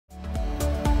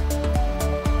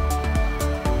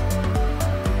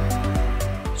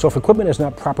So if equipment is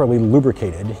not properly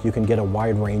lubricated, you can get a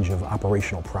wide range of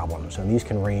operational problems, and these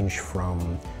can range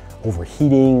from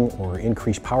overheating or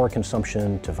increased power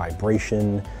consumption to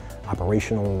vibration,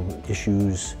 operational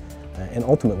issues, and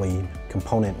ultimately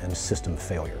component and system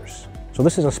failures. So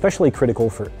this is especially critical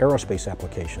for aerospace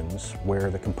applications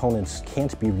where the components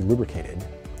can't be lubricated,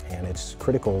 and it's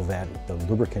critical that the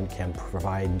lubricant can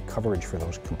provide coverage for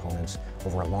those components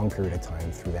over a long period of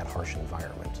time through that harsh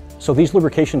environment. So these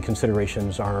lubrication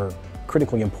considerations are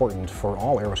critically important for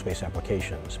all aerospace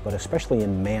applications, but especially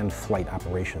in manned flight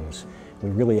operations, we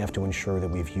really have to ensure that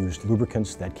we've used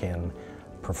lubricants that can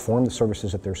perform the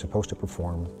services that they're supposed to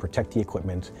perform, protect the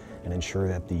equipment, and ensure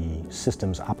that the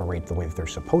systems operate the way that they're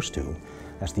supposed to.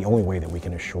 That's the only way that we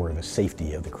can assure the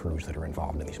safety of the crews that are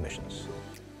involved in these missions.